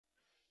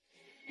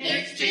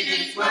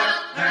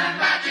her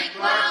magic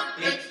world.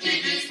 It's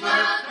Gigi's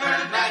world,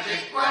 her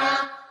magic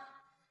world.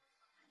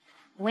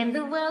 When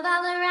the world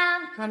all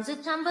around comes a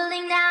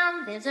tumbling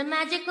down, there's a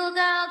magical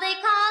girl they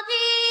call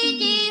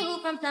Gigi, who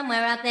from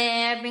somewhere out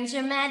there brings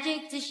her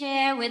magic to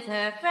share with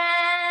her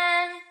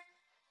friends.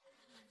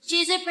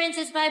 She's a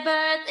princess by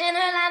birth, in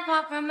her land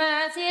far from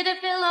earth, here to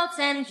fill hopes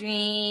and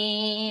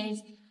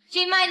dreams.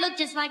 She might look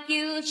just like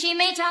you, she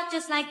may talk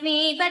just like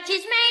me, but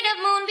she's made of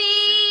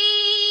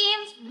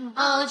moonbeams.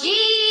 Oh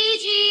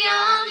Gigi,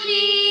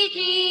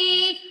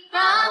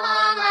 from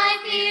all my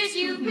fears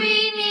you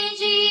freed me,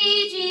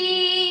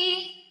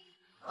 Gigi.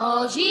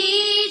 Oh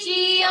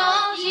Gigi,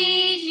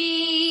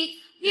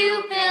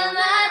 you fill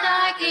the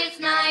darkest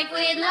night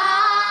with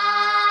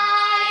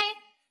light.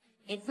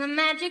 It's a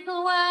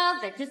magical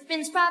world that just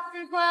spins, props,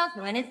 and swirls.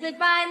 When it's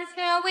goodbye, this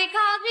girl we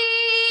call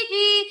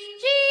Gigi,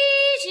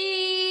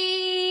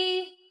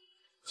 Gigi,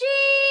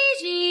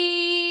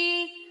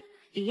 Gigi.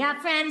 Be our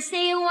friends,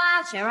 stay a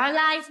while, share our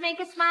lives, make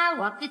us smile,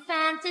 walk this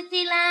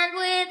fantasy land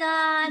with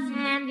us,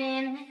 hand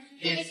in hand.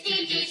 It's Gigi.